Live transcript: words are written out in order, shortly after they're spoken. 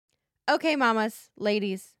Okay, mamas,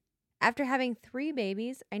 ladies. After having 3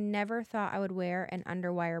 babies, I never thought I would wear an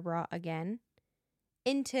underwire bra again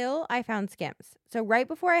until I found Skims. So right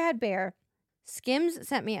before I had Bear, Skims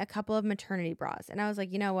sent me a couple of maternity bras. And I was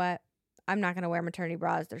like, you know what? I'm not going to wear maternity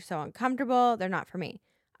bras. They're so uncomfortable. They're not for me.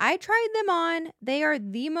 I tried them on. They are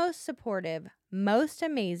the most supportive, most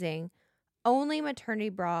amazing, only maternity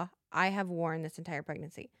bra I have worn this entire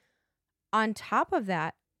pregnancy. On top of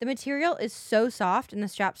that, the material is so soft and the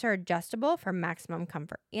straps are adjustable for maximum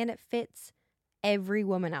comfort. And it fits every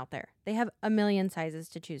woman out there. They have a million sizes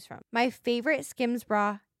to choose from. My favorite Skims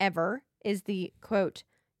bra ever is the, quote,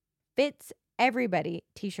 fits everybody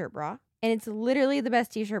t-shirt bra. And it's literally the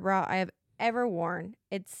best t-shirt bra I have ever worn.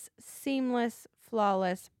 It's seamless,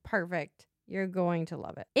 flawless, perfect. You're going to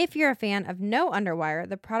love it. If you're a fan of no underwire,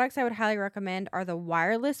 the products I would highly recommend are the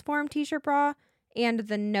wireless form t-shirt bra and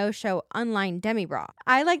the no-show unlined demi bra.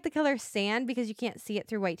 I like the color sand because you can't see it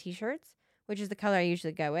through white t-shirts, which is the color I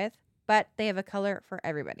usually go with, but they have a color for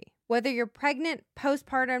everybody. Whether you're pregnant,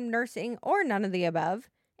 postpartum, nursing, or none of the above,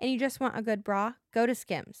 and you just want a good bra, go to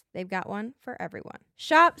Skims. They've got one for everyone.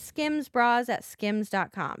 Shop Skims bras at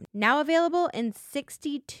skims.com. Now available in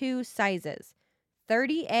 62 sizes,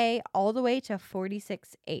 30A all the way to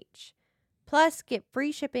 46H. Plus, get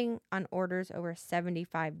free shipping on orders over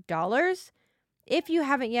 $75. If you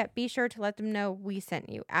haven't yet, be sure to let them know we sent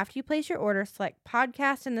you. After you place your order, select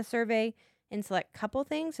podcast in the survey and select couple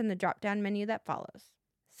things in the drop-down menu that follows.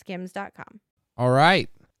 Skims.com. All right.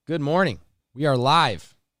 Good morning. We are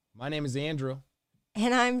live. My name is Andrew.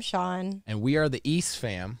 And I'm Sean. And we are the East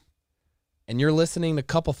fam. And you're listening to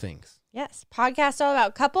Couple Things. Yes. Podcast all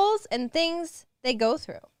about couples and things they go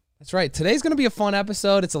through. That's right. Today's going to be a fun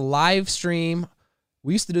episode. It's a live stream.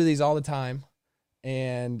 We used to do these all the time.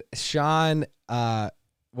 And Sean,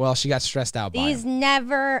 she got stressed out by These them.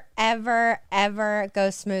 never, ever, ever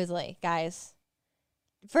go smoothly, guys.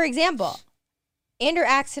 For example, Andrew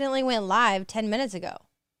accidentally went live 10 minutes ago.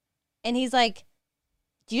 And he's like,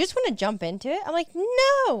 do you just want to jump into it? I'm like,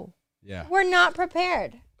 no. Yeah. We're not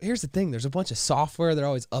prepared. Here's the thing. There's a bunch of software. They're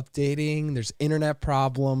always updating. There's internet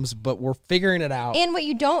problems, but we're figuring it out. And what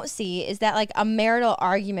you don't see is that like a marital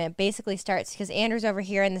argument basically starts because Andrew's over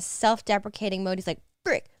here in the self-deprecating mode. He's like,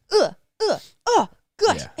 frick, oh,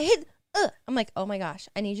 gosh, Yeah. I hit, I'm like, oh my gosh,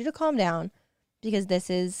 I need you to calm down because this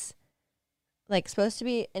is like supposed to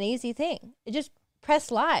be an easy thing. It just press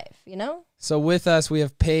live, you know? So with us, we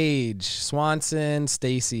have Paige Swanson,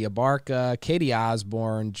 Stacy Abarca, Katie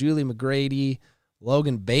Osborne, Julie McGrady,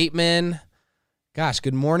 Logan Bateman. Gosh,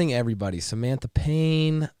 good morning, everybody. Samantha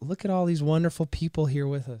Payne. Look at all these wonderful people here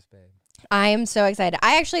with us, babe. I am so excited.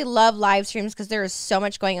 I actually love live streams because there is so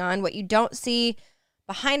much going on. What you don't see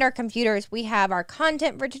behind our computers, we have our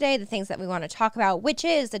content for today, the things that we want to talk about, which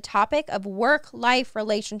is the topic of work-life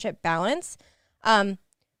relationship balance,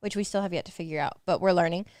 which we still have yet to figure out, but we're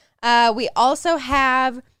learning. We also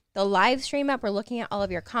have the live stream up. We're looking at all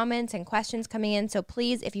of your comments and questions coming in. So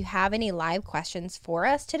please, if you have any live questions for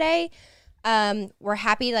us today, we're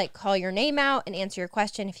happy to like call your name out and answer your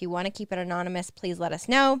question. If you want to keep it anonymous, please let us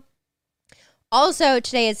know. Also,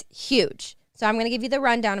 today is huge. So I'm going to give you the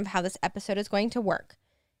rundown of how this episode is going to work.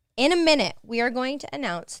 In a minute, we are going to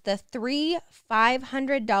announce the 3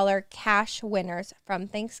 $500 cash winners from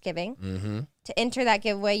Thanksgiving. Mm-hmm. To enter that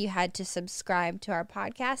giveaway, you had to subscribe to our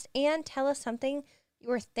podcast and tell us something you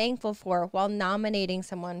were thankful for while nominating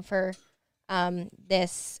someone for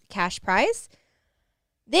this cash prize.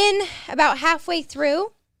 Then, about halfway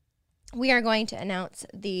through, we are going to announce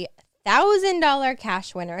the $1,000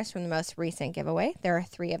 cash winners from the most recent giveaway. There are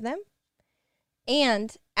 3 of them.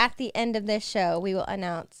 And at the end of this show, we will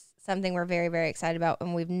announce something we're very, very excited about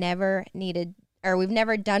and we've never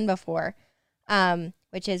done before,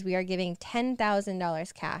 which is we are giving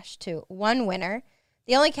 $10,000 cash to one winner.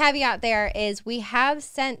 The only caveat there is we have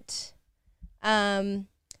sent all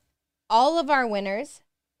of our winners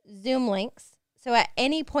Zoom links. So at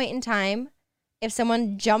any point in time, if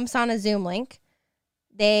someone jumps on a Zoom link,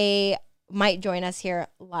 they might join us here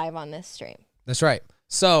live on this stream. That's right.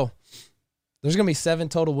 So there's going to be 7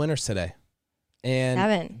 total winners today. And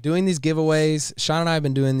 7. Doing these giveaways, Sean and I have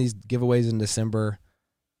been doing these giveaways in December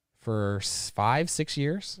for 5-6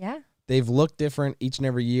 years. Yeah. They've looked different each and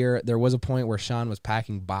every year. There was a point where Sean was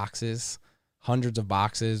packing boxes, hundreds of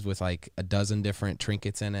boxes with like a dozen different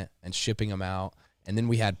trinkets in it and shipping them out. And then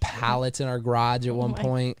we had pallets in our garage at one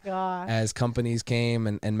point as companies came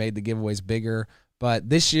and made the giveaways bigger. But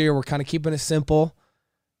this year we're kind of keeping it simple.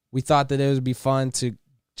 We thought that it would be fun to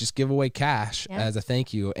just give away cash as a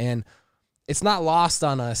thank you. And it's not lost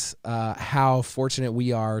on us how fortunate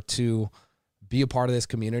we are to be a part of this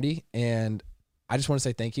community. And I just want to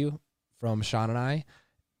say thank you. from Sean and I,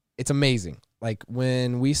 it's amazing. Like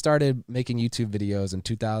when we started making YouTube videos in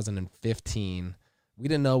 2015, we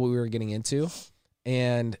didn't know what we were getting into.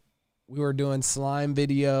 And we were doing slime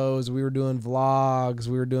videos, we were doing vlogs,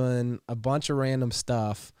 we were doing a bunch of random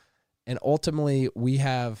stuff. And ultimately, we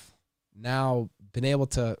have now been able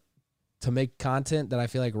to make content that I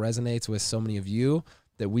feel like resonates with so many of you,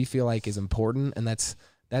 that we feel like is important. And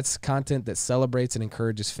that's content that celebrates and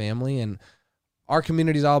encourages family. And our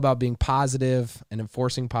community is all about being positive and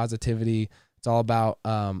enforcing positivity. It's all about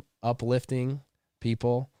uplifting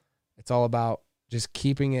people. It's all about just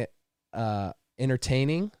keeping it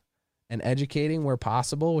entertaining and educating where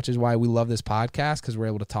possible, which is why we love this podcast, because we're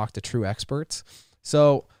able to talk to true experts.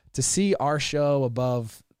 So to see our show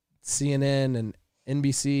above CNN and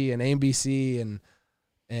NBC and ABC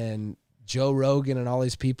and Joe Rogan and all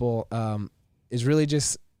these people is really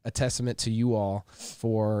just a testament to you all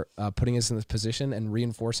for putting us in this position and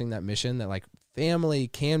reinforcing that mission that like family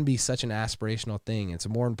can be such an aspirational thing. It's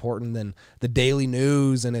more important than the daily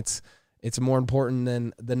news, and it's more important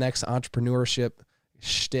than the next entrepreneurship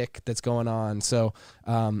shtick that's going on. So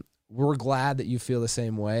we're glad that you feel the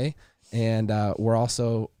same way. And we're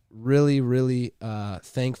also really, really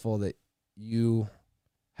thankful that you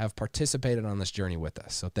have participated on this journey with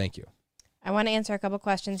us. So thank you. I want to answer a couple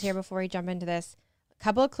questions here before we jump into this. A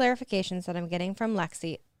couple of clarifications that I'm getting from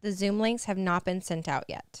Lexi. The Zoom links have not been sent out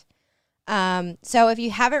yet. So if you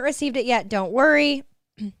haven't received it yet, don't worry.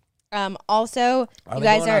 Also, you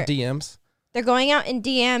guys are DMs. They're going out in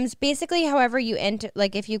DMs. Basically, however you enter,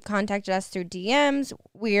 like if you contacted us through DMs,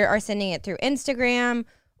 we are sending it through Instagram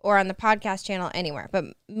or on the podcast channel, anywhere, but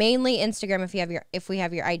mainly Instagram if we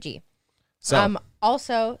have your IG. So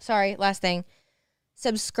also, sorry, last thing,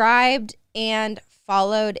 subscribed and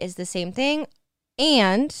followed is the same thing.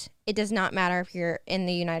 And it does not matter if you're in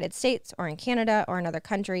the United States or in Canada or another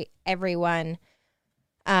country. Everyone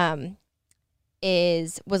was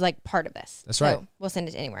like part of this. That's right. So we'll send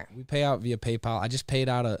it anywhere. We pay out via PayPal. I just paid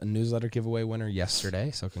out a newsletter giveaway winner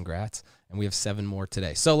yesterday, so congrats. And we have 7 more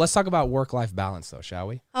today. So let's talk about work-life balance, though, shall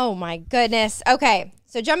we? Oh, my goodness. Okay,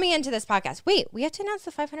 so jumping into this podcast. Wait, we have to announce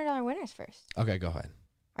the $500 winners first. Okay, go ahead.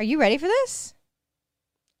 Are you ready for this?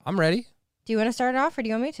 I'm ready. Do you want to start it off, or do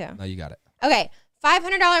you want me to? No, you got it. Okay,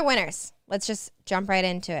 $500 winners. Let's just jump right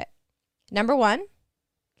into it. Number 1,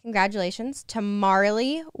 congratulations to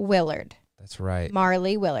Marley Willard. That's right.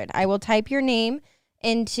 Marley Willard. I will type your name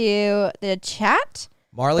into the chat.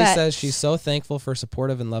 Marley says she's so thankful for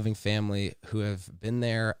supportive and loving family who have been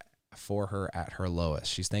there for her at her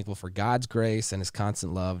lowest. She's thankful for God's grace and his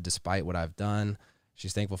constant love despite what I've done.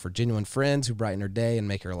 She's thankful for genuine friends who brighten her day and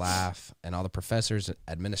make her laugh, and all the professors,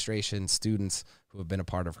 administration, students who have been a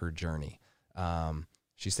part of her journey.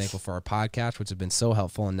 She's thankful for our podcast, which has been so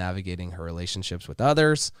helpful in navigating her relationships with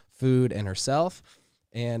others, food, and herself.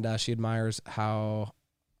 And she admires how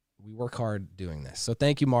we work hard doing this. So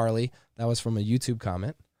thank you, Marley. That was from a YouTube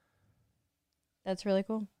comment. That's really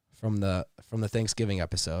cool. From the Thanksgiving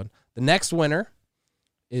episode. The next winner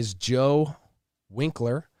is Joe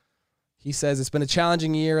Winkler. He says, it's been a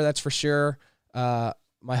challenging year, that's for sure.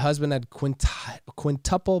 My husband had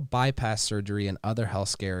quintuple bypass surgery and other health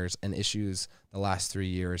scares and issues the last 3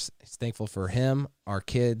 years. He's thankful for him, our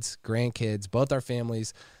kids, grandkids, both our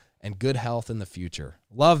families, and good health in the future.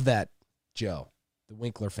 Love that, Joe, the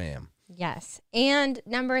Winkler fam. Yes. And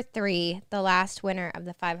number 3, the last winner of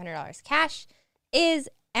the $500 cash is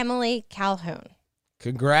Emily Calhoun.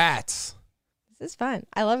 Congrats. This is fun.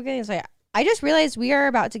 I love getting this way. I just realized we are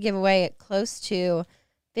about to give away close to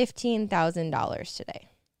 $15,000 today.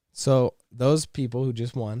 So those people who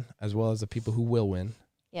just won, as well as the people who will win,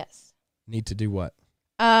 yes, need to do what?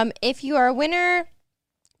 If you are a winner,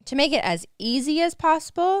 to make it as easy as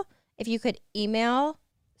possible, if you could email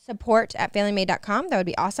support@familyMade.com, that would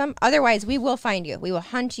be awesome. Otherwise, we will find you. We will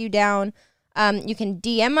hunt you down. You can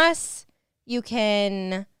DM us. You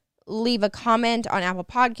can leave a comment on Apple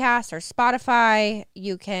Podcasts or Spotify.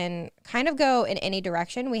 You can kind of go in any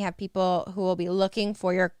direction. We have people who will be looking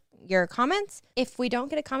for your comments. If we don't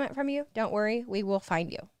get a comment from you, don't worry. We will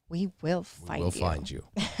find you. We will find you.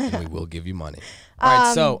 And we will give you money. All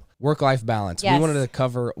right, so work-life balance. Yes. We wanted to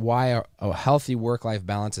cover why a healthy work-life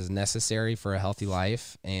balance is necessary for a healthy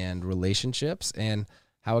life and relationships, and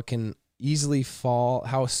how it can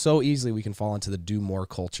how so easily we can fall into the do more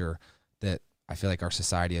culture that I feel like our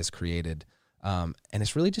society has created. And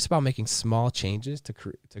it's really just about making small changes to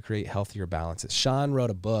create healthier balances. Sean wrote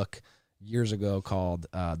a book years ago called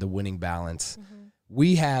The Winning Balance. Mm-hmm.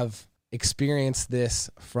 We have experienced this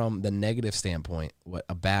from the negative standpoint, what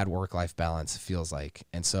a bad work-life balance feels like.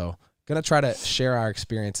 And so going to try to share our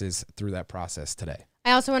experiences through that process today.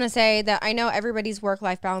 I also want to say that I know everybody's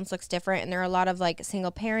work-life balance looks different, and there are a lot of like single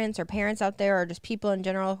parents or parents out there or just people in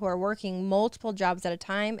general who are working multiple jobs at a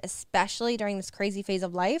time, especially during this crazy phase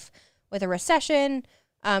of life with a recession,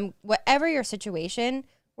 whatever your situation.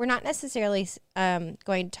 We're not necessarily going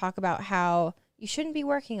to talk about how you shouldn't be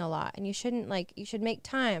working a lot and you should make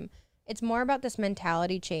time. It's more about this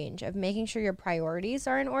mentality change of making sure your priorities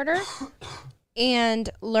are in order and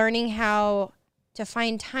learning how to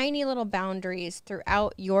find tiny little boundaries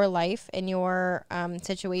throughout your life and your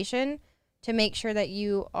situation to make sure that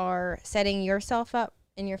you are setting yourself up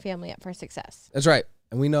and your family up for success. That's right.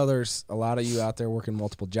 And we know there's a lot of you out there working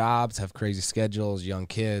multiple jobs, have crazy schedules, young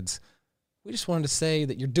kids. We just wanted to say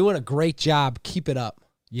that you're doing a great job. Keep it up.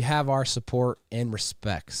 You have our support and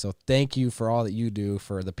respect. So thank you for all that you do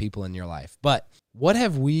for the people in your life. But what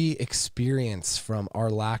have we experienced from our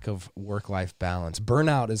lack of work-life balance?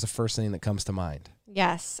 Burnout is the first thing that comes to mind.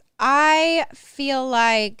 Yes. I feel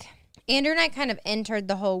like Andrew and I kind of entered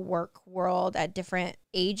the whole work world at different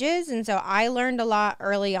ages. And so I learned a lot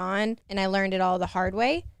early on, and I learned it all the hard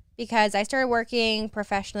way because I started working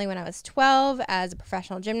professionally when I was 12 as a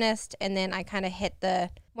professional gymnast. And then I kind of hit the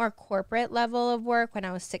more corporate level of work when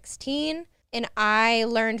I was 16. And I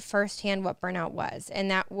learned firsthand what burnout was.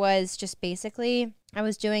 And that was just basically, I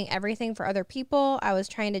was doing everything for other people. I was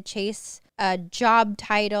trying to chase a job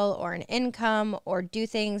title or an income or do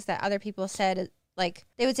things that other people said, like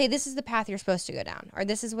they would say, this is the path you're supposed to go down, or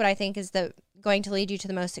this is what I think is going to lead you to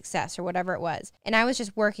the most success, or whatever it was. And I was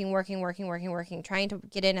just working, trying to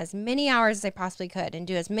get in as many hours as I possibly could and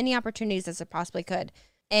do as many opportunities as I possibly could.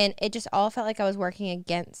 And it just all felt like I was working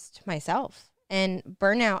against myself. And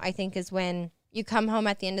burnout, I think, is when you come home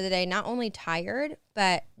at the end of the day, not only tired,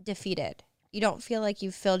 but defeated. You don't feel like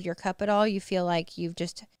you've filled your cup at all. You feel like you've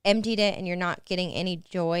just emptied it and you're not getting any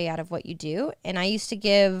joy out of what you do. And I used to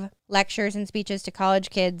give lectures and speeches to college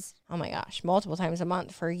kids, oh my gosh, multiple times a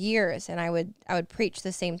month for years. And I would preach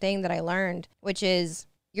the same thing that I learned, which is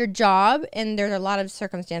your job, and there's a lot of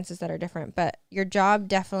circumstances that are different, but your job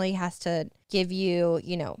definitely has to give you,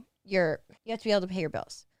 you have to be able to pay your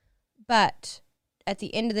bills. But at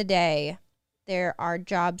the end of the day, there are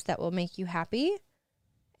jobs that will make you happy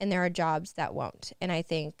and there are jobs that won't. And I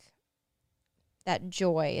think that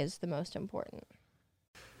joy is the most important.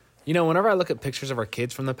 You know, whenever I look at pictures of our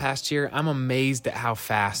kids from the past year, I'm amazed at how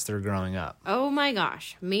fast they're growing up. Oh my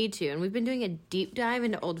gosh, me too. And we've been doing a deep dive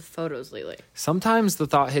into old photos lately. Sometimes the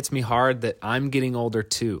thought hits me hard that I'm getting older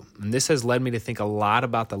too. And this has led me to think a lot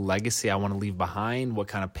about the legacy I want to leave behind, what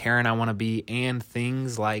kind of parent I want to be, and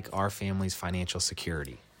things like our family's financial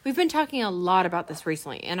security. We've been talking a lot about this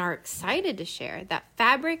recently and are excited to share that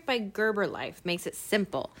Fabric by Gerber Life makes it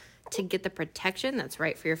simple to get the protection that's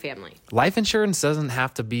right for your family. Life insurance doesn't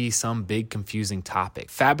have to be some big confusing topic.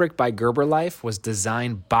 Fabric by Gerber Life was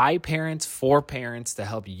designed by parents for parents to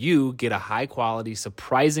help you get a high quality,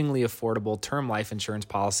 surprisingly affordable term life insurance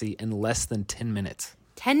policy in less than 10 minutes.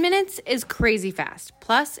 10 minutes is crazy fast.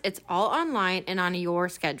 Plus, it's all online and on your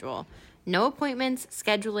schedule. No appointments,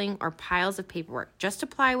 scheduling, or piles of paperwork. Just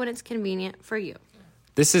apply when it's convenient for you.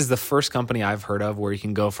 This is the first company I've heard of where you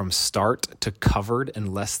can go from start to covered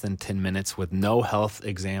in less than 10 minutes with no health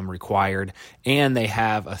exam required, and they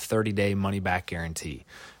have a 30-day money-back guarantee.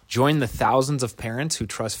 Join the thousands of parents who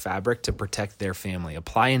trust Fabric to protect their family.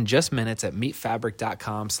 Apply in just minutes at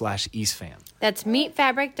meetfabric.com/EastFam. That's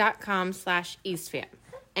meetfabric.com/EastFam.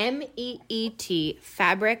 MEET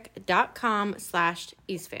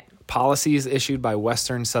fabric.com/EastFam. Policy is issued by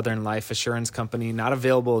Western Southern Life Assurance Company, not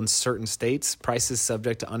available in certain states. Prices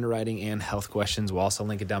subject to underwriting and health questions. We'll also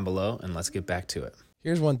link it down below, and let's get back to it.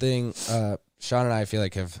 Here's one thing Sean and I feel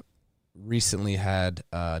like have recently had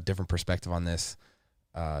a different perspective on this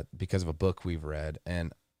because of a book we've read.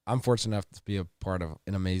 And I'm fortunate enough to be a part of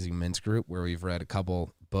an amazing men's group where we've read a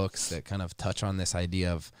couple books that kind of touch on this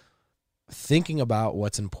idea of thinking about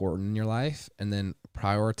what's important in your life and then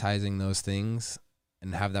prioritizing those things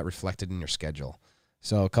and have that reflected in your schedule.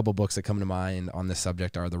 So a couple books that come to mind on this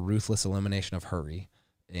subject are The Ruthless Elimination of Hurry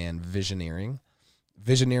and Visioneering.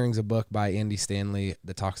 Visioneering is a book by Andy Stanley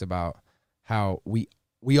that talks about how we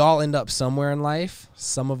all end up somewhere in life.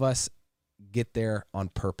 Some of us get there on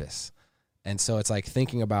purpose. And so it's like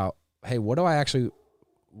thinking about, hey, what do I actually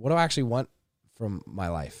want from my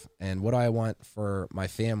life? And what do I want for my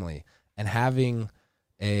family? And having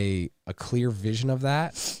a clear vision of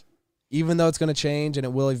that, even though it's going to change and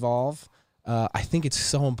it will evolve, I think it's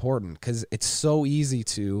so important because it's so easy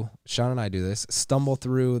to, Sean and I do this, stumble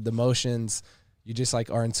through the motions. You just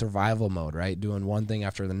like are in survival mode, right? Doing one thing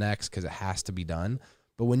after the next because it has to be done.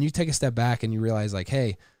 But when you take a step back and you realize like,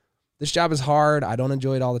 hey, this job is hard. I don't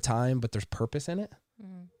enjoy it all the time, but there's purpose in it.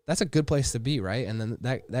 that's a good place to be, right? And then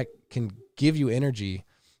that can give you energy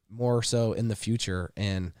more so in the future,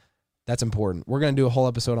 and that's important. We're going to do a whole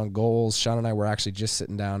episode on goals. Sean and I were actually just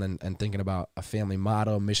sitting down and thinking about a family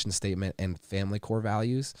motto, mission statement, and family core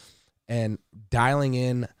values, and dialing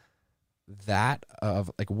in that of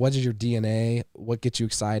like, what is your DNA, what gets you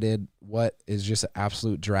excited, what is just an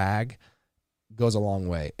absolute drag, goes a long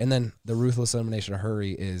way. And then The Ruthless Elimination of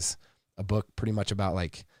Hurry is a book pretty much about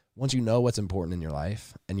like, once you know what's important in your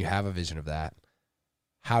life and you have a vision of that,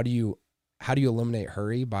 how do you eliminate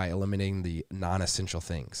hurry? By eliminating the non-essential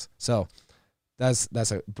things. So that's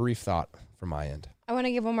a brief thought from my end. I want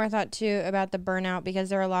to give one more thought too about the burnout, because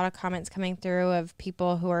there are a lot of comments coming through of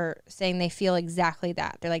people who are saying they feel exactly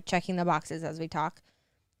that. They're like checking the boxes as we talk.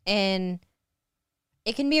 And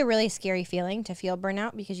it can be a really scary feeling to feel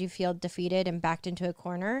burnout, because you feel defeated and backed into a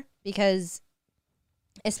corner, because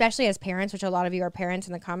especially as parents, which a lot of you are parents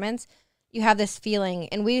in the comments, you have this feeling,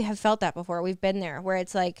 and we have felt that before. We've been there, where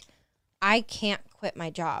it's like, I can't quit my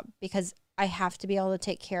job because I have to be able to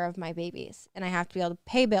take care of my babies, and I have to be able to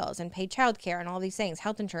pay bills and pay childcare and all these things,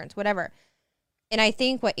 health insurance, whatever. And I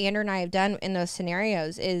think what Andrew and I have done in those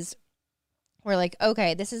scenarios is we're like,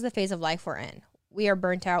 okay, this is the phase of life we're in. We are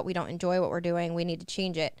burnt out. We don't enjoy what we're doing. We need to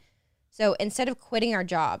change it. So instead of quitting our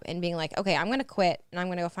job and being like, okay, I'm going to quit and I'm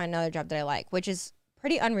going to go find another job that I like, which is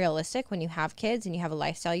pretty unrealistic when you have kids and you have a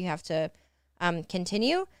lifestyle you have to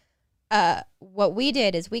continue. What we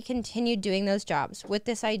did is we continued doing those jobs with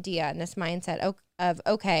this idea and this mindset of,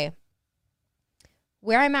 okay,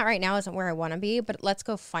 where I'm at right now isn't where I want to be, but let's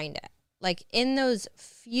go find it. Like in those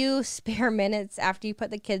few spare minutes after you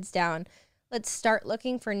put the kids down, let's start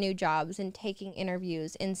looking for new jobs and taking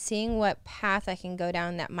interviews and seeing what path I can go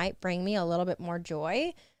down that might bring me a little bit more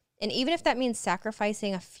joy. And even if that means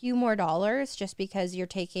sacrificing a few more dollars just because you're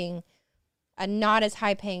taking a not as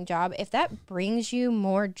high paying job, if that brings you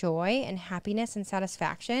more joy and happiness and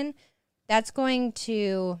satisfaction, that's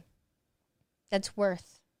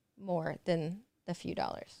worth more than the few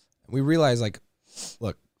dollars. We realize, like,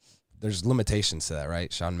 look, there's limitations to that,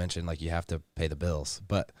 right? Sean mentioned, like, you have to pay the bills,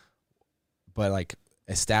 but like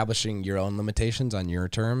establishing your own limitations on your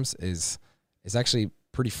terms is actually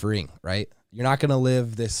pretty freeing, right? You're not going to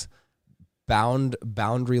live this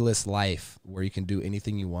boundaryless life where you can do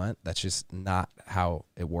anything you want. That's just not how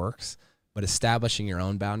it works. But establishing your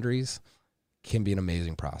own boundaries can be an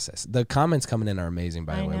amazing process. The comments coming in are amazing,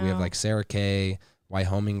 by the way. We have like Sarah K,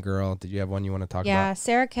 Wyoming Girl. Did you have one you want to talk about? Yeah,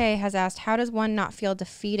 Sarah K has asked, how does one not feel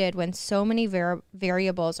defeated when so many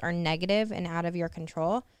variables are negative and out of your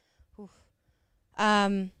control? Oof.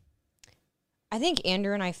 I think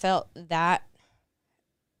Andrew and I felt that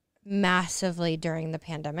massively during the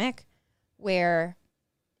pandemic, where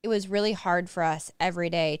it was really hard for us every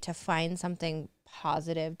day to find something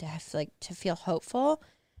positive, to have, like, to feel hopeful.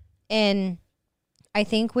 And I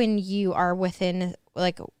think when you are within,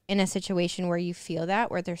 like, in a situation where you feel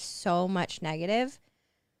that, where there's so much negative,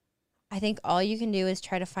 I think all you can do is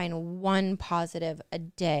try to find one positive a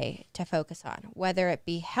day to focus on, whether it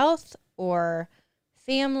be health or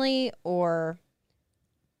family, or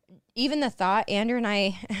even the thought, Andrew and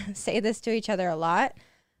I say this to each other a lot,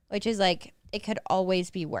 which is like, it could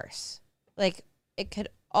always be worse. Like, it could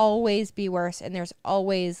always be worse. And there's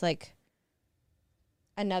always like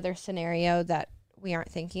another scenario that we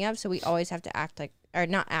aren't thinking of. So we always have to act like, or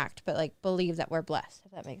not act, but like believe that we're blessed,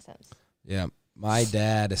 if that makes sense. Yeah. My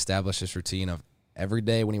dad established this routine of every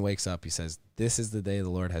day when he wakes up, he says, "This is the day the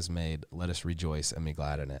Lord has made. Let us rejoice and be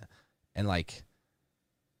glad in it." And like,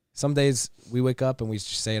 some days we wake up and we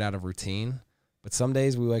just say it out of routine, but some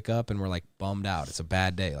days we wake up and we're like bummed out. It's a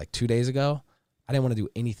bad day. Like 2 days ago, I didn't want to do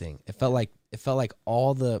anything. It felt like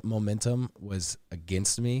all the momentum was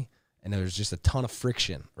against me, and there was just a ton of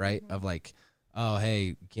friction, right? Mm-hmm. Of like, oh, hey,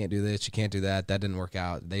 you can't do this, you can't do that. That didn't work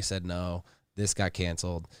out. They said no. This got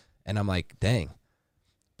canceled. And I'm like, dang.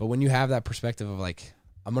 But when you have that perspective of like,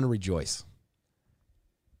 I'm going to rejoice,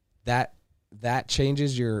 that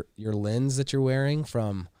changes your lens that you're wearing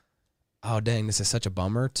from, oh, dang, this is such a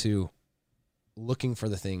bummer, to looking for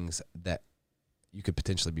the things that you could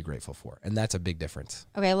potentially be grateful for. And that's a big difference.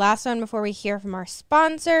 Okay, last one before we hear from our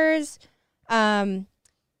sponsors. Jenna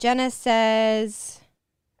says,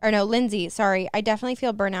 or no, Lindsay, sorry, I definitely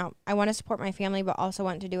feel burnout. I want to support my family, but also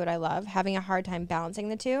want to do what I love, having a hard time balancing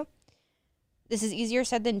the two. This is easier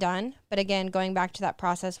said than done. But again, going back to that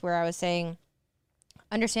process where I was saying,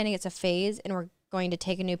 understanding it's a phase and we're going to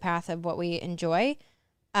take a new path of what we enjoy.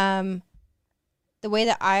 The way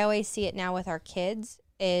that I always see it now with our kids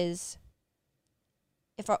is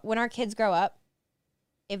when our kids grow up,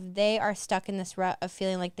 if they are stuck in this rut of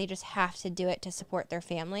feeling like they just have to do it to support their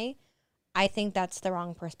family, I think that's the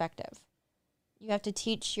wrong perspective. You have to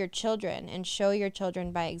teach your children and show your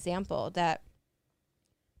children by example that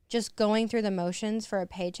just going through the motions for a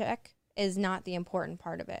paycheck is not the important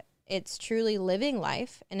part of it. It's truly living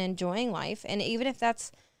life and enjoying life. And even if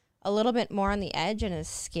that's a little bit more on the edge and is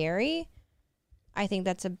scary, I think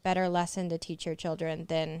that's a better lesson to teach your children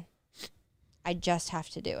than I just have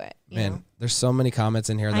to do it. You know? There's so many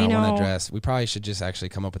comments in here that I I want know. to address. We probably should just actually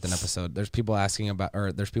come up with an episode. There's people asking about,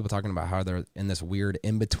 or there's people talking about how they're in this weird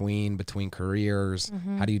between careers.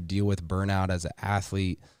 Mm-hmm. How do you deal with burnout as an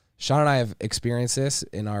athlete? Sean and I have experienced this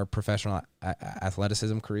in our professional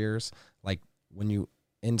athleticism careers. Like when you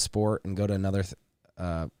in sport and go to another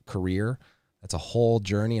career, that's a whole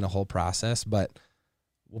journey and a whole process. But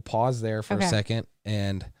we'll pause there for a second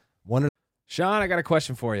and wonder. Sean, I got a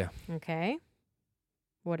question for you. Okay.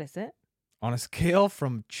 What is it? On a scale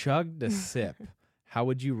from chug to sip, how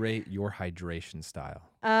would you rate your hydration style?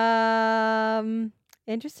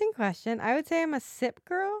 Interesting question. I would say I'm a sip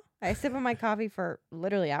girl. I sip on my coffee for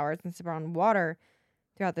literally hours and sip on water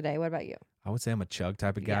throughout the day. What about you? I would say I'm a chug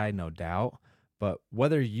type of guy, no doubt. But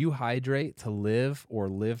whether you hydrate to live or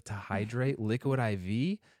live to hydrate, Liquid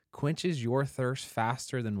IV quenches your thirst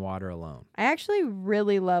faster than water alone. I actually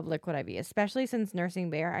really love Liquid IV, especially since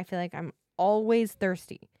nursing Bear. I feel like I'm always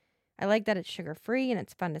thirsty. I like that it's sugar-free and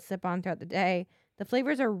it's fun to sip on throughout the day. The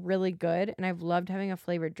flavors are really good, and I've loved having a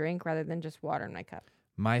flavored drink rather than just water in my cup.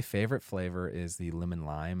 My favorite flavor is the lemon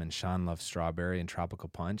lime, and Sean loves strawberry and tropical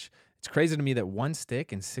punch. It's crazy to me that one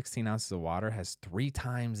stick and 16 ounces of water has 3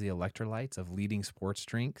 times the electrolytes of leading sports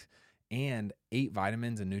drinks and 8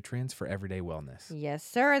 vitamins and nutrients for everyday wellness. Yes,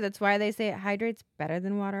 sir. That's why they say it hydrates better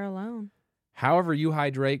than water alone. However you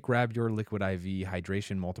hydrate, grab your Liquid IV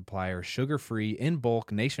Hydration Multiplier, sugar-free, in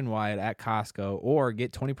bulk, nationwide at Costco, or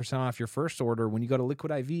get 20% off your first order when you go to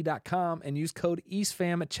liquidiv.com and use code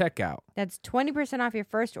EASTFAM at checkout. That's 20% off your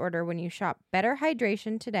first order when you shop Better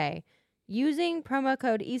Hydration today using promo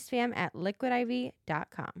code EASTFAM at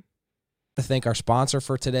liquidiv.com. To thank our sponsor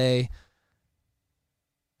for today,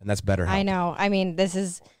 and that's BetterHelp. I know. I mean, this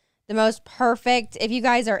is the most perfect. If you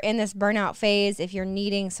guys are in this burnout phase, if you're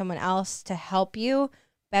needing someone else to help you,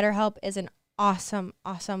 BetterHelp is an awesome,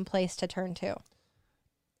 awesome place to turn to.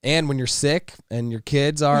 And when you're sick and your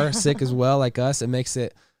kids are sick as well, like us, it makes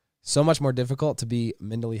it so much more difficult to be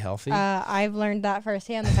mentally healthy. I've learned that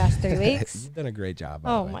firsthand the past 3 weeks. You've done a great job.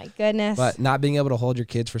 By Oh the way. my goodness. But not being able to hold your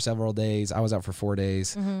kids for several days. I was out for 4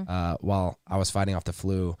 days Mm-hmm. while I was fighting off the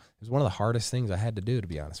flu. It was one of the hardest things I had to do, to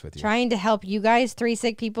be honest with you. Trying to help you guys, 3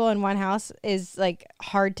 sick people in one house, is like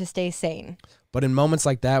hard to stay sane. But in moments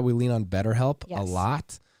like that, we lean on BetterHelp a Yes.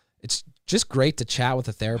 lot. It's just great to chat with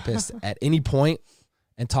a therapist at any point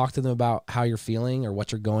and talk to them about how you're feeling or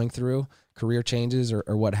what you're going through, career changes or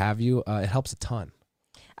what have you. It helps a ton.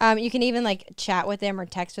 You can even like chat with them or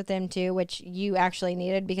text with them too, which you actually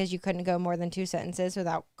needed because you couldn't go more than 2 sentences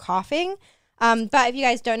without coughing. But if you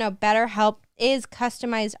guys don't know, BetterHelp is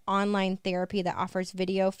customized online therapy that offers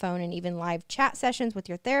video, phone, and even live chat sessions with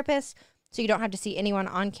your therapist. So you don't have to see anyone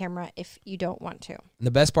on camera if you don't want to. And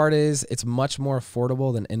the best part is it's much more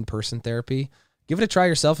affordable than in-person therapy. Give it a try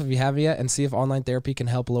yourself if you haven't yet and see if online therapy can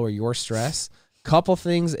help lower your stress. Couple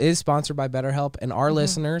Things is sponsored by BetterHelp, and our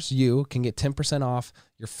listeners, you, can get 10% off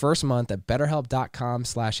your first month at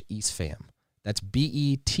betterhelp.com/EastFam. That's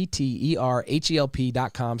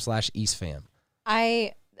BetterHelp.com/EastFam.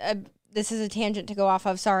 This is a tangent to go off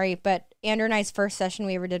of, sorry, but Andrew and I's first session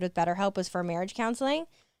we ever did with BetterHelp was for marriage counseling.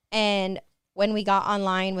 And when we got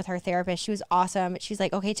online with our therapist, she was awesome. She's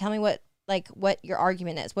like, okay, tell me what your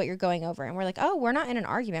argument is, what you're going over. And we're like, oh, we're not in an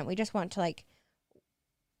argument. We just want to like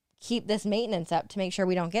keep this maintenance up to make sure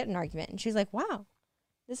we don't get an argument. And she's like, wow,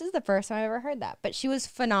 this is the first time I've ever heard that. But she was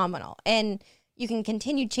phenomenal. And you can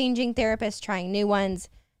continue changing therapists, trying new ones.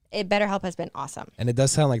 BetterHelp has been awesome. And it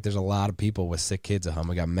does sound like there's a lot of people with sick kids at home.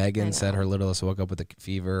 We got Megan said her littlest woke up with a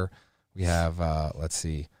fever. We have, let's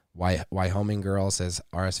see, Wyoming girl says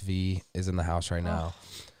RSV is in the house right now.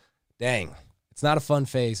 Dang. It's not a fun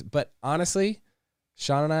phase. But honestly,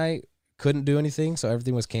 Sean and I couldn't do anything, so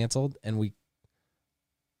everything was canceled. And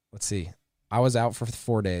let's see, I was out for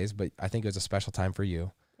 4 days, but I think it was a special time for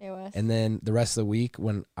you. It was. And then the rest of the week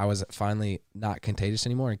when I was finally not contagious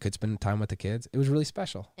anymore and could spend time with the kids, it was really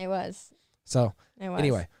special. It was. So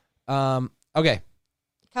anyway, okay.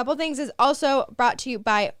 Couple Things is also brought to you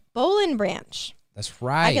by Boll & Branch. That's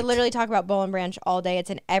right. I could literally talk about Boll & Branch all day. It's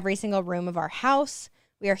in every single room of our house.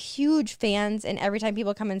 We are huge fans, and every time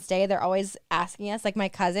people come and stay, they're always asking us. Like my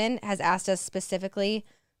cousin has asked us specifically,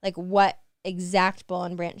 like what exact Boll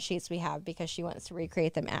 & Branch sheets we have because she wants to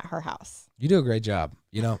recreate them at her house. You do a great job.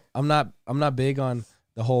 You know, I'm not big on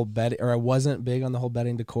the whole bed, or I wasn't big on the whole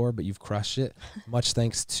bedding decor, but you've crushed it. Much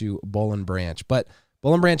thanks to Boll and Branch. But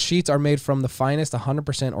Boll and Branch sheets are made from the finest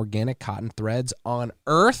 100% organic cotton threads on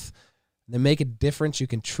earth. They make a difference you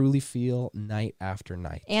can truly feel night after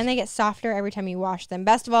night. And they get softer every time you wash them.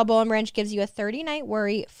 Best of all, Boll & Branch gives you a 30-night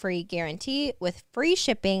worry-free guarantee with free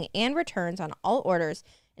shipping and returns on all orders.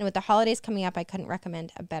 And with the holidays coming up, I couldn't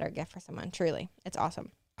recommend a better gift for someone. Truly, it's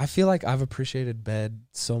awesome. I feel like I've appreciated bed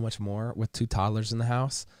so much more with 2 toddlers in the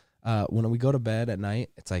house. When we go to bed at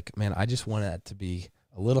night, it's like, man, I just want it to be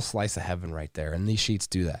a little slice of heaven right there, and these sheets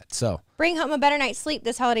do that. So bring home a better night's sleep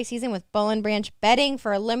this holiday season with Boll & Branch bedding.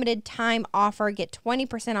 For a limited time offer, get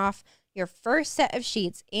 20% off your first set of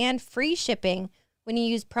sheets and free shipping when you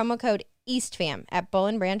use promo code EASTFAM at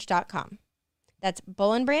bollandbranch.com. That's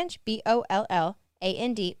Boll & Branch,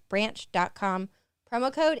 BOLLAND, branch.com.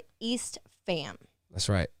 Promo code EASTFAM. that's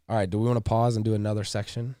right. All right, do we want to pause and do another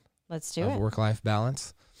section Let's do of it. work-life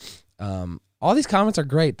balance? All these comments are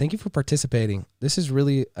great. Thank you for participating. This is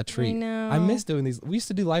really a treat. I know. I miss doing these. We used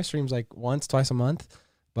to do live streams like once, twice a month,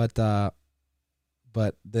 but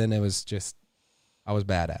then it was just, I was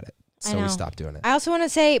bad at it. I So we know. stopped doing it. I also want to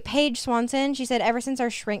say Paige Swanson, she said ever since our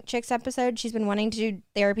Shrink Chicks episode, she's been wanting to do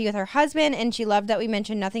therapy with her husband, and she loved that we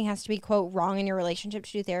mentioned nothing has to be, quote, wrong in your relationship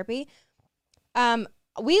to do therapy.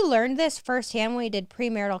 We learned this firsthand when we did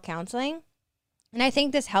premarital counseling, and I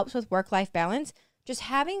think this helps with work-life balance. Just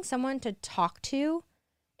having someone to talk to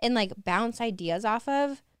and like bounce ideas off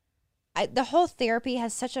of. The whole therapy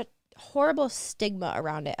has such a horrible stigma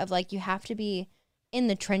around it of like you have to be in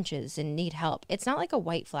the trenches and need help. It's not like a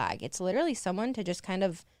white flag. It's literally someone to just kind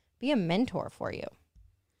of be a mentor for you.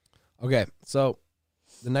 Okay, so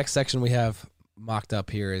the next section we have mocked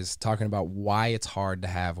up here is talking about why it's hard to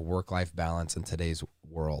have work-life balance in today's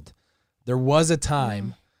world. There was a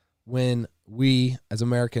time when we as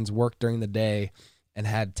Americans worked during the day and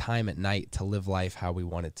had time at night to live life how we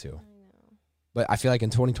wanted to. But I feel like in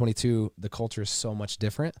 2022, the culture is so much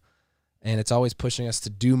different, and it's always pushing us to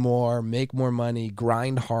do more, make more money,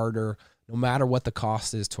 grind harder, no matter what the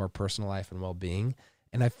cost is to our personal life and well-being.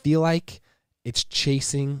 And I feel like it's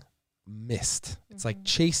chasing mist. It's like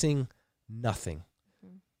chasing nothing.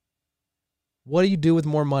 What do you do with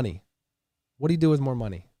more money? What do you do with more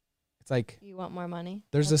money? It's like You want more money?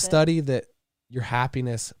 there's a That's it? study that your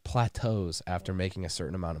happiness plateaus after making a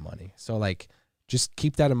certain amount of money. So like just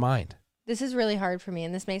keep that in mind. This is really hard for me,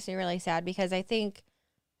 and this makes me really sad because I think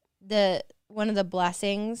one of the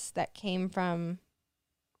blessings that came from,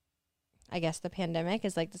 I guess, the pandemic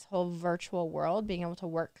is like this whole virtual world, being able to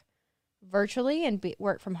work virtually and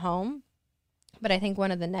work from home. But I think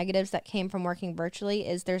one of the negatives that came from working virtually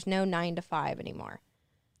is there's no 9 to 5 anymore.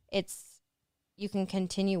 You can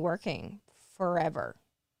continue working forever,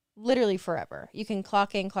 literally forever. You can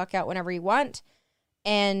clock in, clock out whenever you want.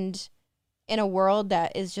 And in a world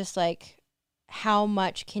that is just like, how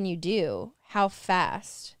much can you do? How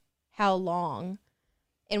fast? How long?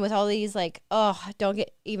 And with all these like, don't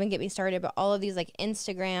get me started, but all of these like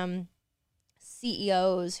Instagram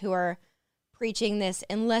CEOs who are preaching this,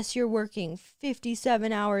 unless you're working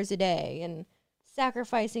 57 hours a day and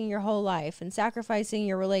sacrificing your whole life and sacrificing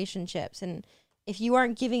your relationships. And if you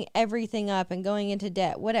aren't giving everything up and going into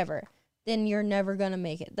debt, whatever, then you're never going to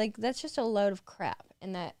make it. Like, that's just a load of crap.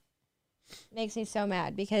 And that makes me so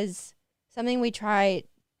mad because something we try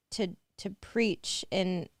to preach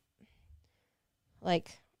and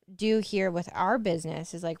like do here with our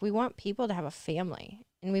business is like, we want people to have a family,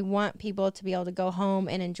 and we want people to be able to go home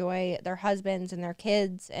and enjoy their husbands and their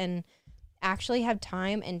kids and actually have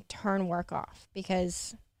time and turn work off,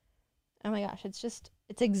 because, oh my gosh,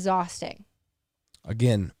 it's exhausting.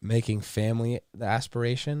 Again, making family the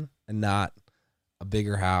aspiration and not a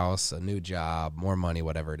bigger house, a new job, more money,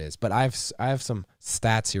 whatever it is. But I have some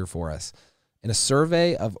stats here for us. In a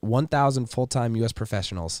survey of 1,000 full-time U.S.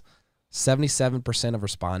 professionals, 77% of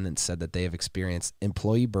respondents said that they have experienced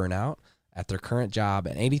employee burnout at their current job,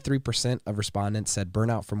 and 83% of respondents said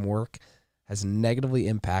burnout from work has negatively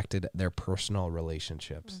impacted their personal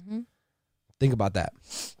relationships. Mm-hmm. Think about that.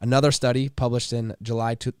 Another study published in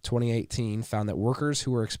July 2018 found that workers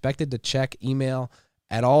who were expected to check email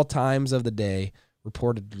at all times of the day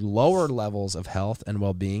reported lower levels of health and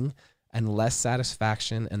well-being and less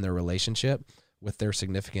satisfaction in their relationship with their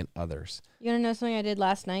significant others. You want to know something I did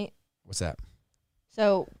last night? What's that?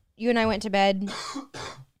 So you and I went to bed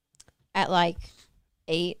at like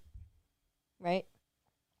 8, right?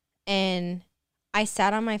 And I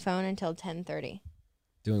sat on my phone until 10:30.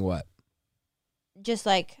 Doing what? Just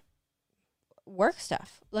like work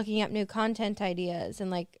stuff, looking up new content ideas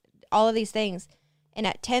and like all of these things. And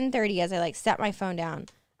at 10:30, as I like set my phone down,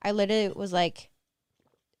 I literally was like,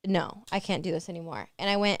 no, I can't do this anymore. And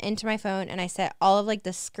I went into my phone and I set all of like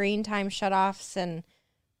the screen time shutoffs, and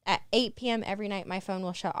at 8 p.m. every night, my phone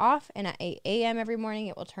will shut off, and at 8 a.m. every morning,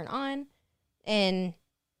 it will turn on. And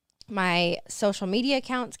my social media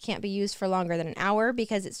accounts can't be used for longer than an hour,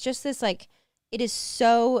 because it's just this like, it is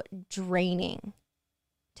so draining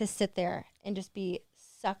to sit there and just be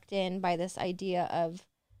sucked in by this idea of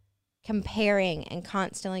comparing and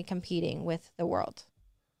constantly competing with the world.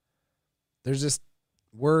 There's this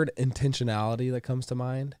word intentionality that comes to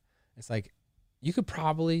mind. It's like you could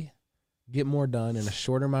probably get more done in a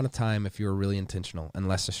shorter amount of time if you were really intentional and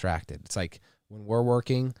less distracted. It's like when we're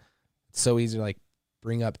working, it's so easy to like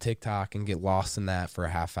bring up TikTok and get lost in that for a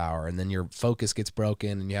half hour, and then your focus gets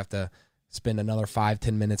broken and you have to spend another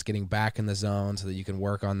 5-10 minutes getting back in the zone so that you can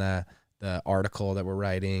work on the article that we're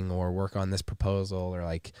writing or work on this proposal, or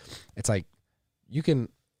like, it's like you can,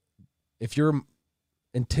 if you're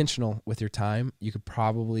intentional with your time, you could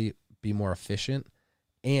probably be more efficient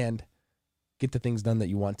and get the things done that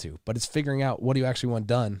you want to. But it's figuring out what do you actually want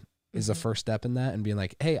done is the first step in that, and being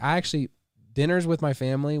like, hey, I actually, dinners with my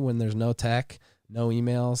family when there's no tech, no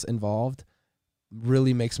emails involved,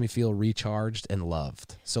 really makes me feel recharged and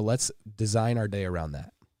loved. So let's design our day around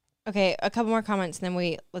that. Okay, a couple more comments, and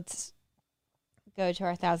then let's go to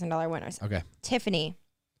our $1,000 winners. Okay. Tiffany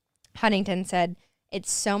Huntington said,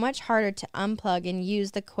 it's so much harder to unplug and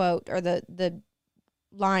use the quote or the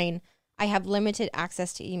line, I have limited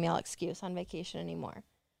access to email excuse on vacation anymore.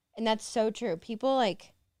 And that's so true. People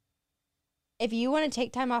like, if you want to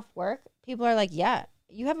take time off work, people are like, yeah,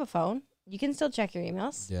 you have a phone. You can still check your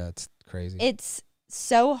emails. Yeah, it's crazy. It's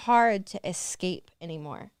so hard to escape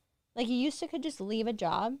anymore. Like you used to could just leave a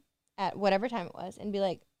job at whatever time it was and be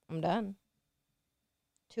like, I'm done.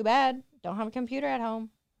 Too bad. Don't have a computer at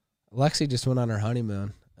home. Lexi just went on her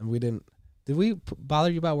honeymoon, and we didn't. Did we bother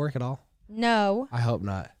you about work at all? No. I hope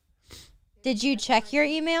not. Did you check your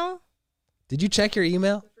email? Did you check your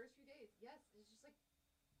email?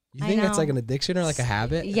 You think that's like an addiction or like a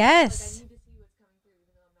habit? Yes.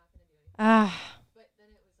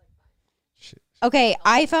 Okay,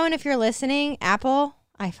 iPhone, if you're listening, Apple.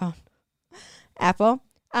 Can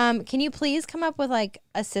you please come up with like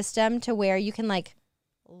a system to where you can like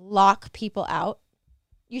lock people out?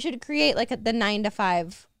 You should create like the 9 to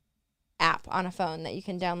 5 app on a phone that you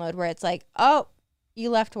can download where it's like, oh, you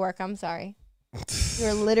left work. I'm sorry.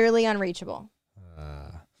 You're literally unreachable.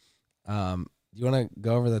 You want to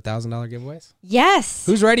go over the $1,000 giveaways? Yes.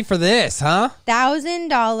 Who's ready for this, huh?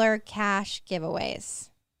 $1,000 cash giveaways.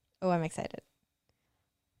 Oh, I'm excited.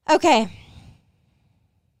 Okay.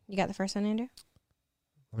 You got the first one, Andrew?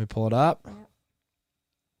 Let me pull it up.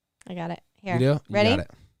 I got it. Here. You do? You Ready? got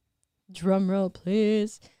it. Drum roll,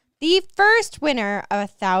 please. The first winner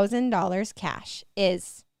of $1,000 cash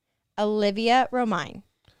is Olivia Romine.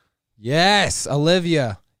 Yes,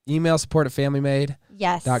 Olivia. Email support at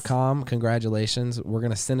familymade.com. Yes. Congratulations. We're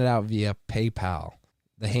going to send it out via PayPal.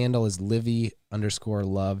 The handle is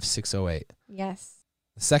Livy_love608. Yes.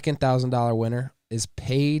 The second $1,000 winner is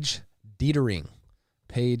Paige Dietering.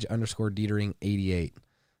 Paige_Dietering88.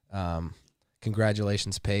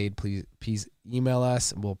 Congratulations, Paige. Please email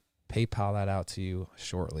us, and we'll PayPal that out to you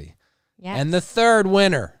shortly. Yes. And the third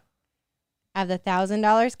winner of the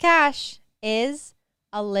 $1,000 cash is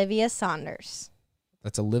Olivia Saunders.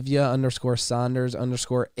 That's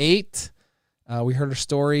Olivia_Saunders_8. We heard her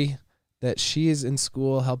story that she is in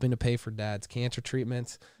school helping to pay for dad's cancer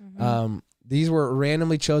treatments. Mm-hmm. These were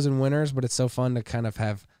randomly chosen winners, but it's so fun to kind of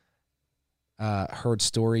have heard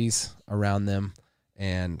stories around them.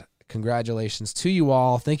 And congratulations to you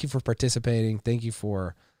all. Thank you for participating. Thank you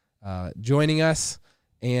for joining us.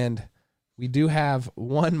 And we do have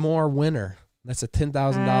one more winner. That's a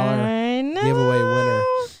 $10,000 giveaway winner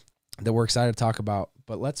that we're excited to talk about.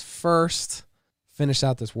 But let's first finish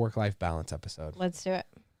out this work-life balance episode. Let's do it.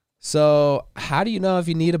 So how do you know if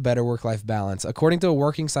you need a better work-life balance? According to a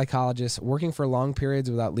working psychologist, working for long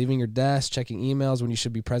periods without leaving your desk, checking emails when you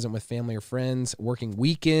should be present with family or friends, working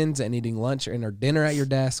weekends and eating lunch or dinner at your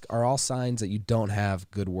desk are all signs that you don't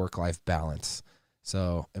have good work-life balance.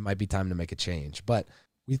 So it might be time to make a change. But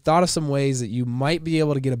we thought of some ways that you might be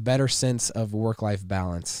able to get a better sense of work-life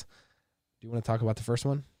balance. Do you want to talk about the first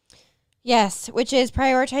one? Yes, which is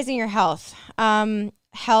prioritizing your health.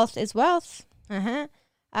 Health is wealth.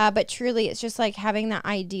 But truly, it's just like having that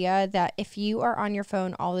idea that if you are on your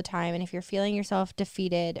phone all the time and if you're feeling yourself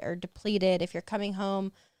defeated or depleted, if you're coming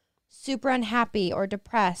home super unhappy or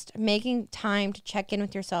depressed, making time to check in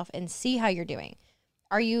with yourself and see how you're doing.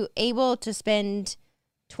 Are you able to spend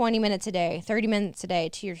 20 minutes a day, 30 minutes a day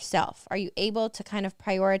to yourself? Are you able to kind of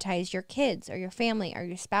prioritize your kids or your family or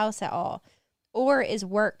your spouse at all? Or is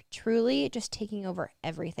work truly just taking over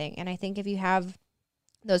everything? And I think if you have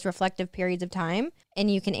those reflective periods of time and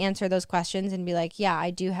you can answer those questions and be like, yeah,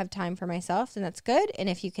 I do have time for myself, then that's good. And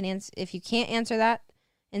if you can't answer that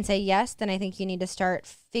and say yes, then I think you need to start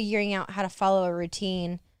figuring out how to follow a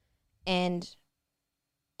routine and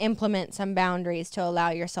implement some boundaries to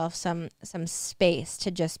allow yourself some space to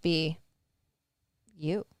just be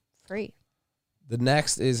you, free. The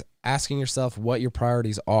next is asking yourself what your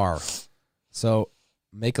priorities are. So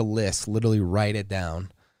make a list, literally write it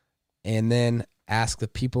down, and then ask the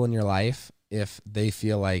people in your life if they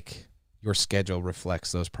feel like your schedule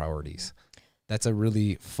reflects those priorities. That's a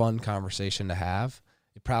really fun conversation to have.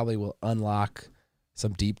 It probably will unlock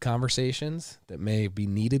some deep conversations that may be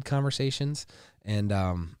needed conversations. And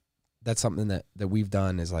that's something that we've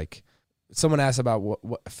done is like, someone asked about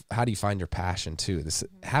how do you find your passion too? This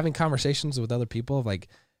having conversations with other people of like,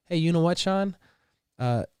 hey, you know what, Sean?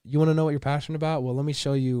 You want to know what you're passionate about? Well, let me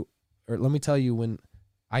show you, or let me tell you, when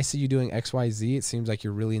I see you doing X, Y, Z, it seems like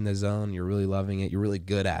you're really in the zone. You're really loving it. You're really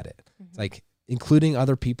good at it. It's like including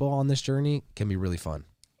other people on this journey can be really fun.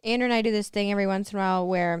 Andrew and I do this thing every once in a while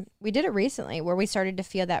where we did it recently, where we started to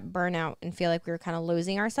feel that burnout and feel like we were kind of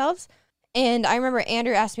losing ourselves. And I remember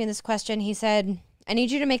Andrew asked me this question. He said, I need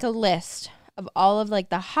you to make a list of all of like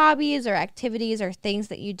the hobbies or activities or things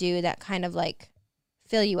that you do that kind of like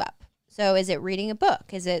fill you up. So is it reading a book?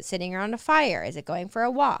 Is it sitting around a fire? Is it going for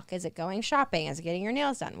a walk? Is it going shopping? Is it getting your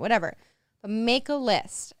nails done? Whatever. But make a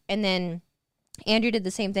list. And then Andrew did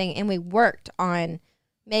the same thing, and we worked on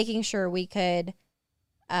making sure we could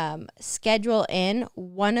schedule in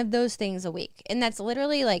one of those things a week. And that's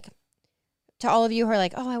literally like, to all of you who are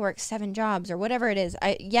like, oh, I work 7 jobs or whatever it is.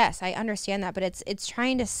 Yes, I understand that, but it's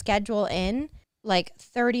trying to schedule in like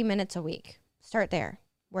 30 minutes a week. Start there,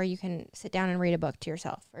 where you can sit down and read a book to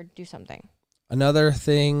yourself or do something. Another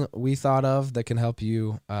thing we thought of that can help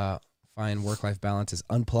you find work-life balance is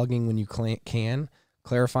unplugging when you can,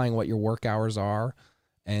 clarifying what your work hours are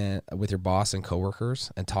and with your boss and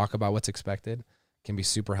coworkers, and talk about what's expected can be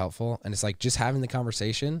super helpful. And it's like just having the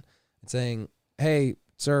conversation and saying, hey,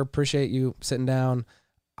 sir, appreciate you sitting down.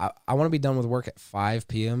 I want to be done with work at 5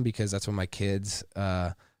 p.m. because that's when my kids,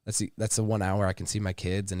 that's the 1 hour I can see my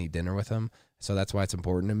kids and eat dinner with them. So that's why it's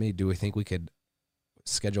important to me. Do we think we could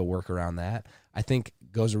schedule work around that? I think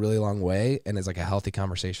goes a really long way and is like a healthy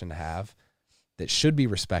conversation to have that should be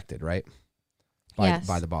respected, right?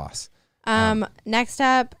 By the boss. Next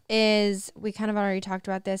up is, we kind of already talked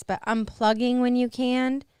about this, but unplugging when you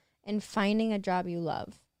can and finding a job you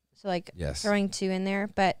love. So like throwing 2 in there,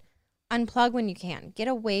 but unplug when you can. Get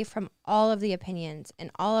away from all of the opinions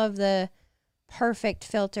and all of the perfect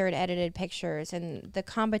filtered, edited pictures and the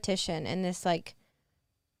competition and this like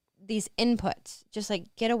these inputs. Just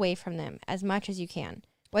like get away from them as much as you can.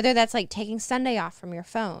 Whether that's like taking Sunday off from your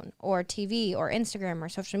phone or TV or Instagram or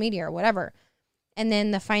social media or whatever. And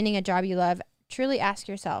then the finding a job you love, truly ask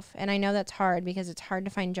yourself. And I know that's hard because it's hard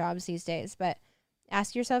to find jobs these days, but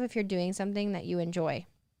ask yourself if you're doing something that you enjoy.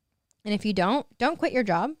 And if you don't quit your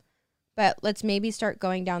job, but let's maybe start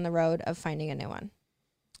going down the road of finding a new one.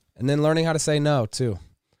 And then learning how to say no too.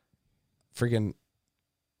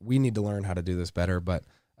 We need to learn how to do this better, but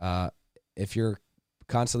if you're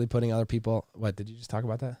constantly putting other people, what, did you just talk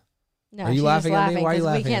about that? No, are you laughing at me? Why are you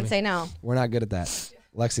laughing we at can't me? say no. We're not good at that.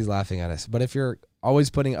 Lexi's laughing at us. But if you're always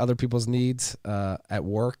putting other people's needs at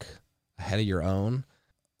work ahead of your own,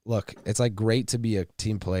 look, it's like great to be a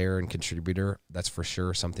team player and contributor. That's for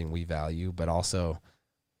sure something we value, but also,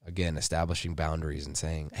 again, establishing boundaries and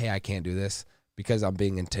saying, hey, I can't do this because I'm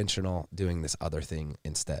being intentional doing this other thing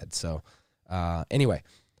instead. So anyway,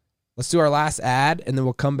 let's do our last ad and then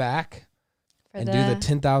we'll come back and do the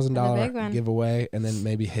 $10,000 giveaway and then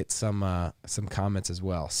maybe hit some comments as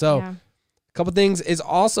well. So a couple things is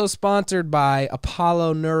also sponsored by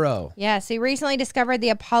Apollo Neuro. Yeah, so you recently discovered the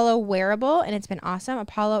Apollo wearable, and it's been awesome.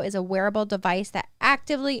 Apollo is a wearable device that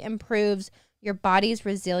actively improves your body's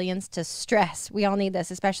resilience to stress. We all need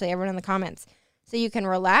this, especially everyone in the comments. So you can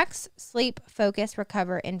relax, sleep, focus,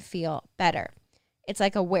 recover, and feel better. It's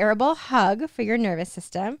like a wearable hug for your nervous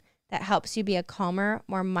system that helps you be a calmer,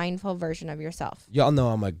 more mindful version of yourself. Y'all know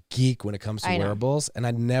I'm a geek when it comes to wearables, and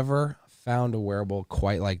I never found a wearable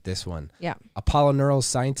quite like this one. Yeah. Apollo Neuro's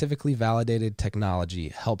scientifically validated technology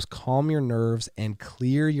helps calm your nerves and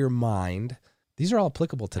clear your mind. These are all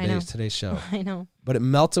applicable to today's show. I know. But it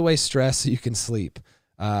melts away stress so you can sleep.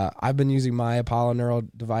 I've been using my Apollo Neuro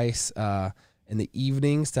device in the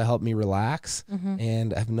evenings to help me relax,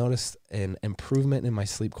 and I've noticed an improvement in my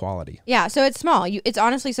sleep quality. Yeah, so it's small. It's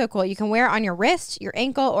honestly so cool. You can wear it on your wrist, your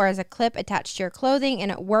ankle, or as a clip attached to your clothing,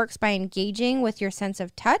 and it works by engaging with your sense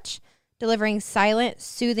of touch delivering silent,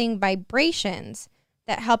 soothing vibrations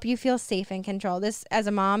that help you feel safe and control. This, as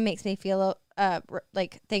a mom, makes me feel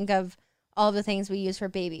think of all of the things we use for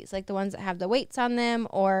babies, like the ones that have the weights on them,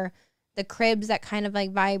 or the cribs that kind of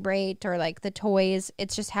like vibrate, or like the toys.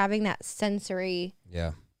 It's just having that sensory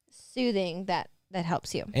soothing that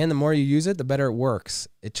helps you. And the more you use it, the better it works.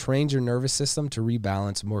 It trains your nervous system to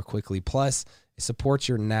rebalance more quickly. Plus, it supports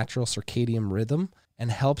your natural circadian rhythm and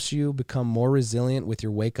helps you become more resilient with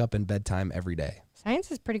your wake up and bedtime every day. Science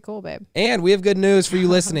is pretty cool, babe. And we have good news for you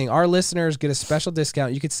listening. Our listeners get a special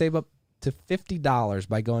discount. You could save up to $50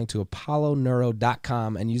 by going to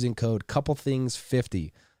apolloneuro.com and using code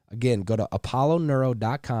couplethings50. Again, go to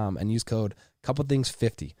apolloneuro.com and use code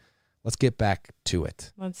couplethings50. Let's get back to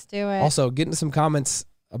it. Let's do it. Also, get into some comments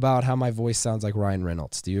about how my voice sounds like Ryan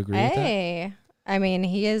Reynolds. Do you agree with that? Hey, I mean,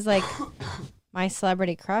 he is like my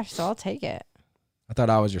celebrity crush, so I'll take it. I thought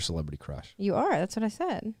I was your celebrity crush. You are. That's what I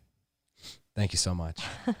said. Thank you so much.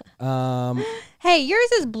 Hey,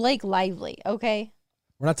 yours is Blake Lively, okay?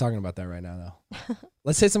 We're not talking about that right now, though.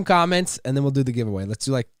 Let's hit some comments, and then we'll do the giveaway. Let's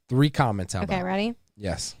do like 3 comments. How Okay, about? ready?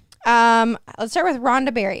 Yes. Let's start with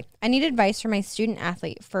Rhonda Berry. I need advice for my student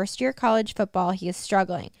athlete. First year college football, he is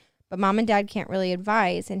struggling, but mom and dad can't really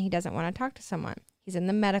advise, and he doesn't want to talk to someone. He's in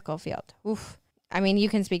the medical field. Oof. I mean, you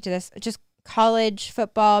can speak to this. Just college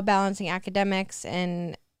football, balancing academics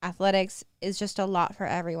and athletics is just a lot for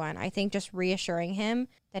everyone. I think just reassuring him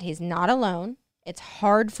that he's not alone. It's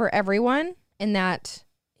hard for everyone, and that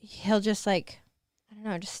he'll just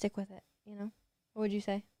just stick with it. You know? What would you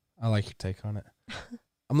say? I like your take on it.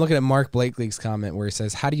 I'm looking at Mark Blakely's comment where he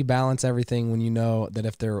says, how do you balance everything when you know that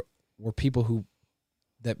if there were people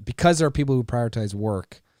because there are people who prioritize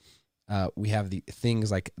work, we have the things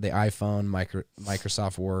like the iPhone,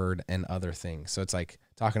 Microsoft Word, and other things. So it's like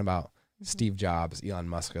talking about Steve Jobs, Elon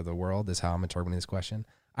Musk of the world is how I'm interpreting this question.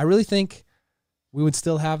 I really think we would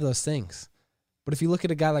still have those things. But if you look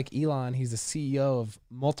at a guy like Elon, he's the CEO of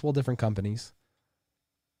multiple different companies.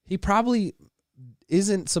 He probably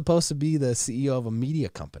isn't supposed to be the CEO of a media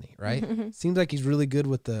company, right? Seems like he's really good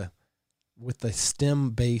with the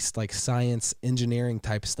STEM-based like science, engineering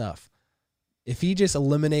type stuff. If he just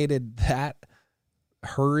eliminated that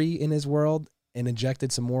hurry in his world and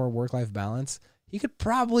injected some more work-life balance, he could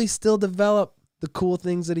probably still develop the cool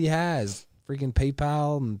things that he has. Freaking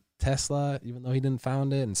PayPal and Tesla, even though he didn't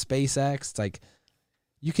found it, and SpaceX. It's like,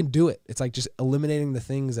 you can do it. It's like just eliminating the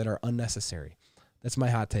things that are unnecessary. That's my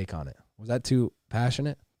hot take on it. Was that too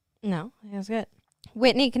passionate? No, it was good.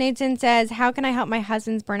 Whitney Knudsen says, how can I help my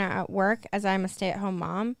husband's burnout at work as I'm a stay-at-home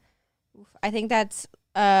mom? I think it's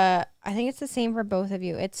the same for both of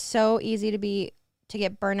you. It's so easy to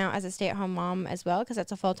get burnout as a stay-at-home mom as well, because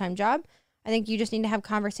that's a full-time job. I think you just need to have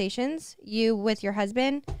conversations, you with your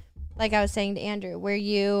husband, like I was saying to Andrew, where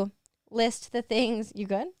you list the things. You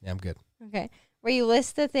good? Yeah, I'm good. Okay. Where you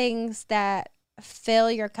list the things that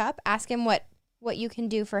fill your cup. Ask him what you can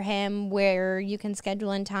do for him, where you can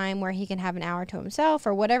schedule in time where he can have an hour to himself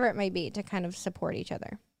or whatever it may be to kind of support each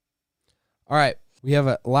other. All right. We have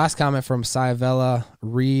a last comment from Sayavella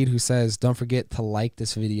Reed, who says, don't forget to like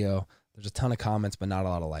this video. There's a ton of comments, but not a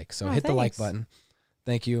lot of likes. So hit the like button.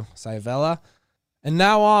 Thank you, Sayavella. And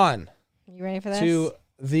now on. You ready for this? To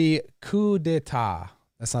the coup d'etat.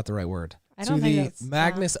 That's not the right word. I don't to think the that's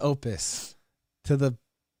magnus opus. To the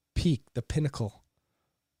peak, the pinnacle.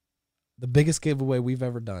 The biggest giveaway we've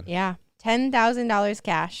ever done. Yeah. $10,000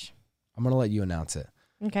 cash. I'm going to let you announce it.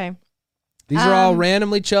 Okay. These are all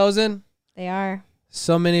randomly chosen. They are.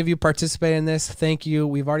 So many of you participate in this. Thank you.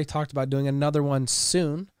 We've already talked about doing another one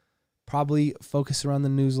soon. Probably focus around the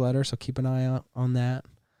newsletter, so keep an eye out on that.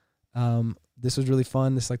 This was really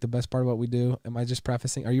fun. This is like the best part of what we do. Am I just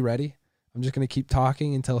prefacing? Are you ready? I'm just going to keep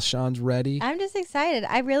talking until Sean's ready. I'm just excited.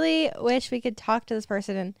 I really wish we could talk to this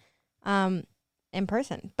person in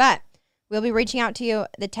person. But we'll be reaching out to you.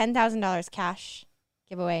 The $10,000 cash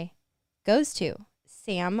giveaway goes to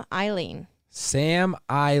Sam Eileen. Sam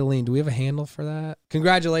Eileen. Do we have a handle for that?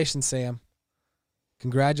 Congratulations, Sam.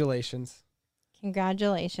 Congratulations.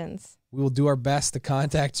 Congratulations. We will do our best to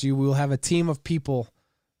contact you. We will have a team of people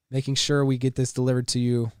making sure we get this delivered to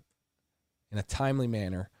you in a timely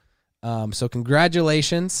manner. So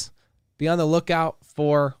congratulations. Be on the lookout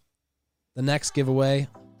for the next giveaway.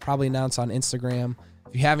 Probably announced on Instagram.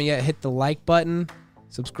 If you haven't yet, hit the like button.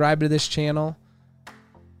 Subscribe to this channel.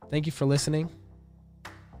 Thank you for listening.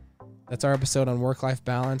 That's our episode on work-life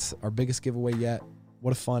balance, our biggest giveaway yet.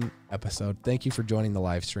 What a fun episode. Thank you for joining the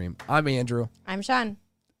live stream. I'm Andrew. I'm Sean.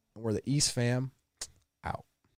 We're the East fam.